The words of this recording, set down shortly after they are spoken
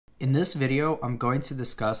In this video, I'm going to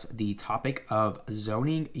discuss the topic of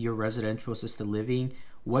zoning your residential assisted living,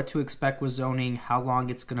 what to expect with zoning, how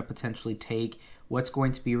long it's going to potentially take, what's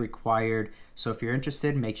going to be required. So if you're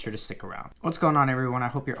interested, make sure to stick around. What's going on, everyone? I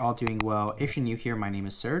hope you're all doing well. If you're new here, my name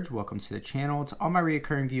is Serg. Welcome to the channel. To all my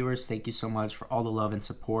recurring viewers, thank you so much for all the love and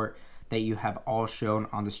support that you have all shown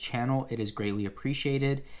on this channel. It is greatly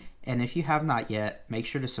appreciated. And if you have not yet, make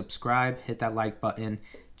sure to subscribe, hit that like button.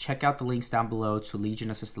 Check out the links down below to Legion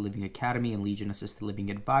Assisted Living Academy and Legion Assisted Living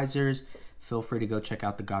Advisors. Feel free to go check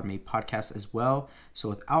out the God Made podcast as well. So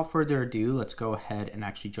without further ado, let's go ahead and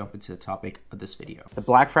actually jump into the topic of this video. The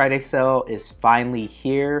Black Friday sale is finally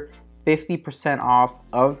here. 50% off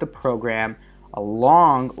of the program,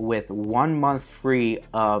 along with 1 month free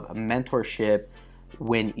of mentorship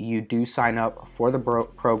when you do sign up for the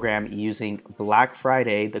program using Black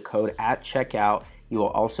Friday, the code at checkout. You will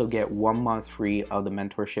also get 1 month free of the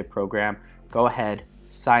mentorship program. Go ahead,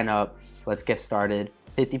 sign up. Let's get started.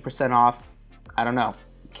 50% off. I don't know.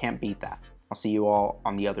 Can't beat that. I'll see you all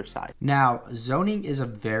on the other side. Now, zoning is a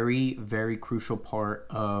very, very crucial part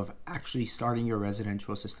of actually starting your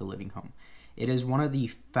residential assisted living home. It is one of the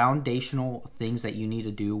foundational things that you need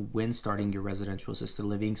to do when starting your residential assisted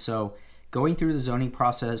living. So going through the zoning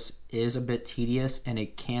process is a bit tedious, and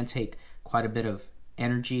it can take quite a bit of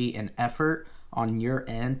energy and effort on your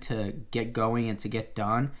end to get going and to get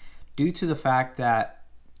done, due to the fact that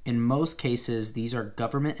in most cases these are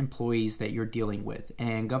government employees that you're dealing with,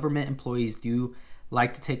 and government employees do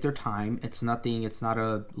like to take their time. It's not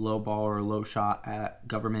a low ball or a low shot at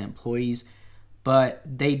government employees, but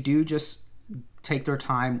they do just take their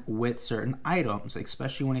time with certain items,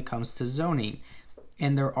 especially when it comes to zoning.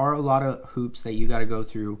 And there are a lot of hoops that you got to go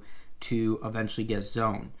through to eventually get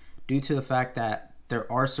zoned, due to the fact that there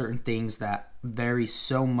are certain things that vary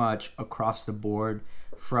so much across the board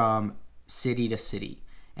from city to city.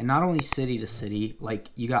 And not only city to city, like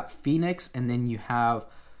you got Phoenix, and then you have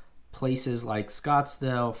places like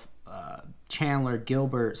Scottsdale, Chandler,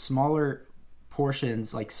 Gilbert, smaller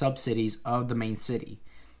portions like sub-cities of the main city.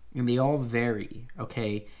 And they all vary,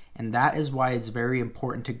 okay? And that is why it's very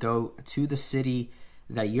important to go to the city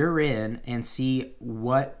that you're in and see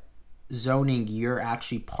what zoning you're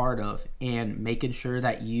actually part of, and making sure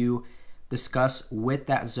that you discuss with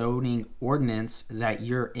that zoning ordinance that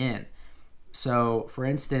you're in. So for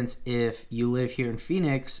instance, if you live here in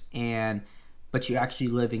Phoenix but you actually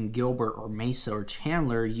live in Gilbert or Mesa or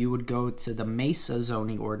Chandler, you would go to the Mesa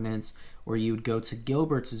zoning ordinance, or you would go to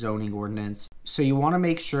Gilbert's zoning ordinance. So you want to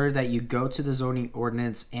make sure that you go to the zoning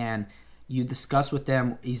ordinance and you discuss with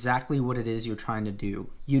them exactly what it is you're trying to do.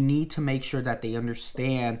 You need to make sure that they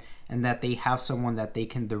understand and that they have someone that they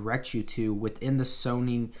can direct you to within the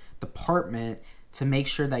zoning department to make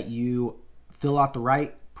sure that you fill out the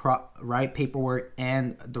right paperwork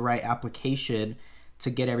and the right application to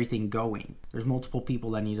get everything going. There's multiple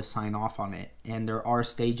people that need to sign off on it, and there are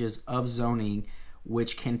stages of zoning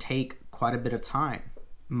which can take quite a bit of time.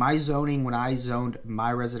 My zoning, when I zoned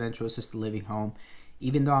my residential assisted living home,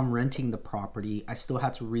 even though I'm renting the property, I still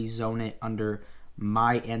had to rezone it under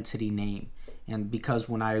my entity name. And because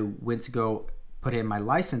when I went to go put in my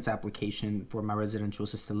license application for my residential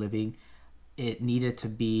assisted living, it needed to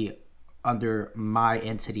be under my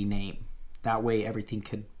entity name. That way everything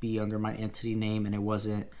could be under my entity name and it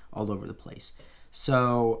wasn't all over the place.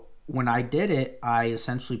 So when I did it, I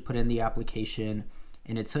essentially put in the application,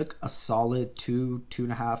 and it took a solid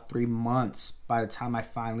 2.5, 3 months by the time I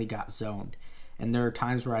finally got zoned. And there are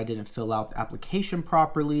times where I didn't fill out the application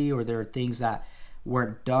properly, or there are things that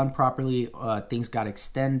weren't done properly. Things got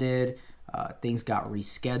extended, things got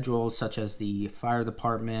rescheduled, such as the fire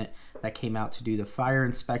department that came out to do the fire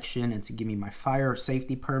inspection and to give me my fire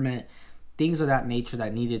safety permit. Things of that nature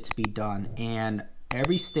that needed to be done. And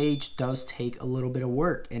every stage does take a little bit of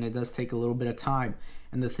work, and it does take a little bit of time.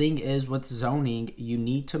 And the thing is, with zoning, you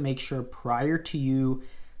need to make sure prior to you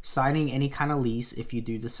signing any kind of lease, if you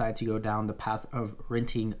do decide to go down the path of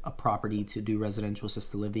renting a property to do residential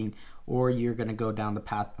assisted living, or you're going to go down the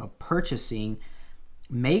path of purchasing,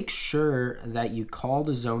 make sure that you call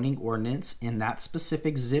the zoning ordinance in that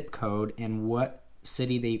specific zip code and what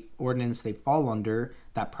city ordinance they fall under,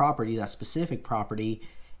 that property, that specific property,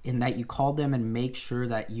 in that you call them and make sure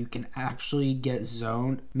that you can actually get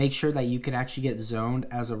zoned. Make sure that you can actually get zoned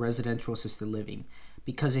as a residential assisted living.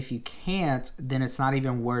 Because if you can't, then it's not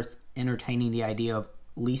even worth entertaining the idea of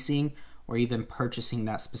leasing or even purchasing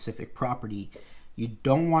that specific property. You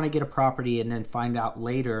don't want to get a property and then find out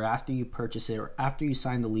later, after you purchase it or after you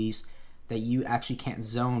sign the lease, that you actually can't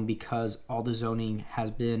zone because all the zoning has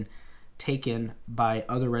been taken by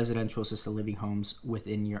other residential assisted living homes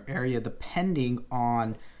within your area, depending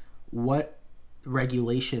on what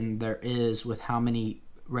regulation there is with how many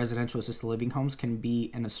residential assisted living homes can be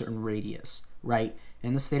in a certain radius, right?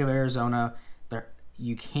 In the state of Arizona,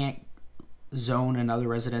 you can't zone another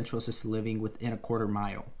residential assisted living within a quarter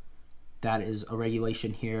mile. That is a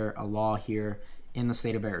regulation here, a law here in the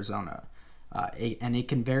state of Arizona. And it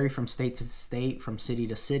can vary from state to state, from city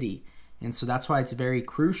to city. And so that's why it's very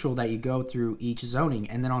crucial that you go through each zoning.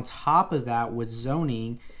 And then on top of that, with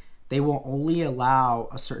zoning, they will only allow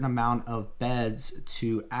a certain amount of beds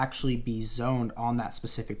to actually be zoned on that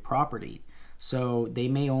specific property. So they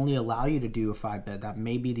may only allow you to do a 5-bed. That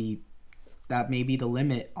may be the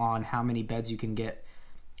limit on how many beds you can get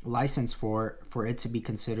licensed for it to be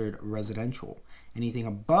considered residential. Anything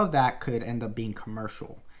above that could end up being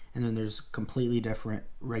commercial. And then there's completely different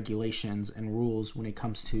regulations and rules when it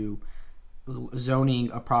comes to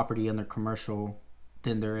zoning a property under commercial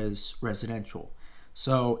than there is residential.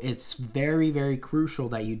 So it's very, very crucial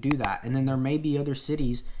that you do that. And then there may be other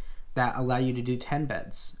cities that allow you to do 10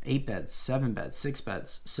 beds, 8 beds, 7 beds, 6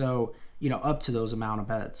 beds. So, up to those amount of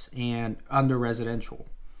beds and under residential.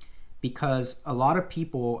 Because a lot of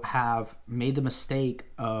people have made the mistake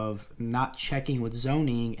of not checking with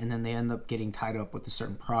zoning, and then they end up getting tied up with a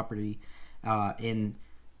certain property, and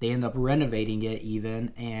they end up renovating it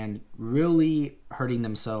even, and really hurting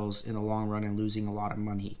themselves in the long run and losing a lot of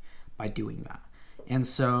money by doing that. And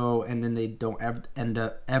then they don't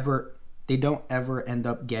ever end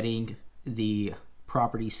up getting the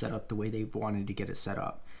property set up the way they wanted to get it set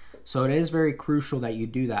up. So it is very crucial that you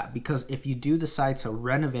do that, because if you do decide to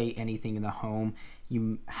renovate anything in the home,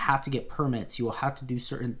 you have to get permits. You will have to do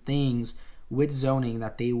certain things with zoning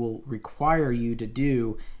that they will require you to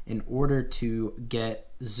do in order to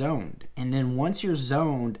get zoned. And then once you're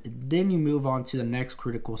zoned, then you move on to the next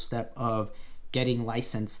critical step of getting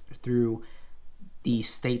licensed through the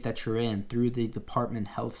state that you're in, through the Department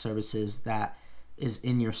of Health Services that is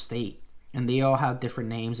in your state. And they all have different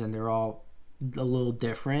names, and they're all a little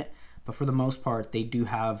different, but for the most part they do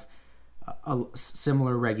have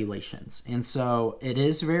similar regulations. And so it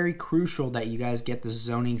is very crucial that you guys get the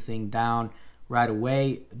zoning thing down right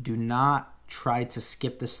away. Do not try to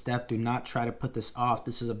skip this step. Do not try to put this off.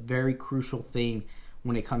 This is a very crucial thing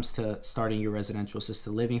when it comes to starting your residential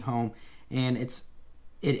assisted living home. And it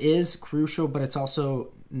is crucial, but it's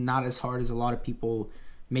also not as hard as a lot of people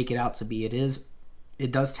make it out to be.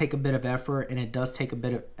 It does take a bit of effort, and it does take a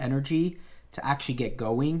bit of energy to actually get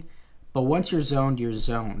going. But once you're zoned,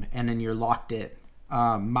 and then you're locked in.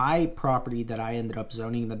 My property that I ended up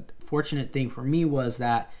zoning, the fortunate thing for me was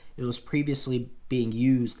that it was previously being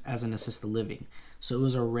used as an assisted living. So it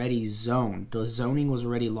was already zoned. The zoning was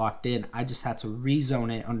already locked in. I just had to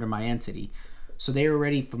rezone it under my entity. So they're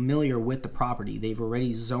already familiar with the property. They've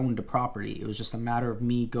already zoned the property. It was just a matter of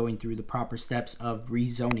me going through the proper steps of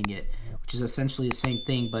rezoning it, which is essentially the same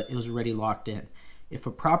thing, but it was already locked in. If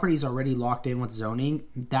a property is already locked in with zoning,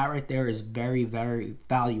 that right there is very, very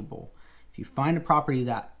valuable. If you find a property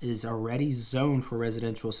that is already zoned for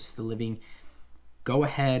residential assisted living, go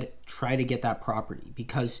ahead, try to get that property,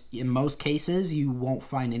 because in most cases you won't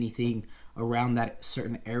find anything around that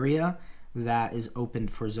certain area that is open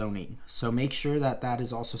for zoning. So make sure that that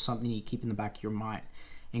is also something you keep in the back of your mind.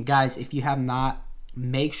 And guys, if you have not,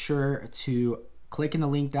 make sure to click in the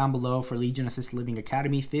link down below for Legion Assisted Living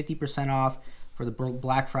Academy, 50% off for the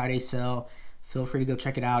Black Friday sale. Feel free to go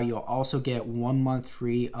check it out. You'll also get 1 month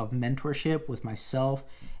free of mentorship with myself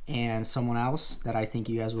and someone else that I think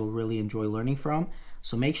you guys will really enjoy learning from.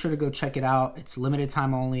 So make sure to go check it out. It's limited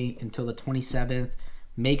time only until the 27th.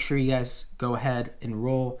 Make sure you guys go ahead,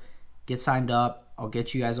 enroll, get signed up. I'll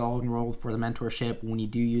get you guys all enrolled for the mentorship when you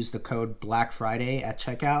do use the code Black Friday at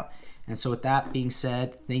checkout. And so with that being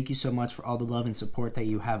said, thank you so much for all the love and support that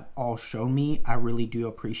you have all shown me. I really do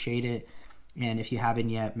appreciate it. And if you haven't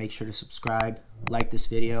yet, make sure to subscribe, like this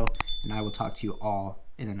video, and I will talk to you all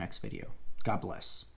in the next video. God bless.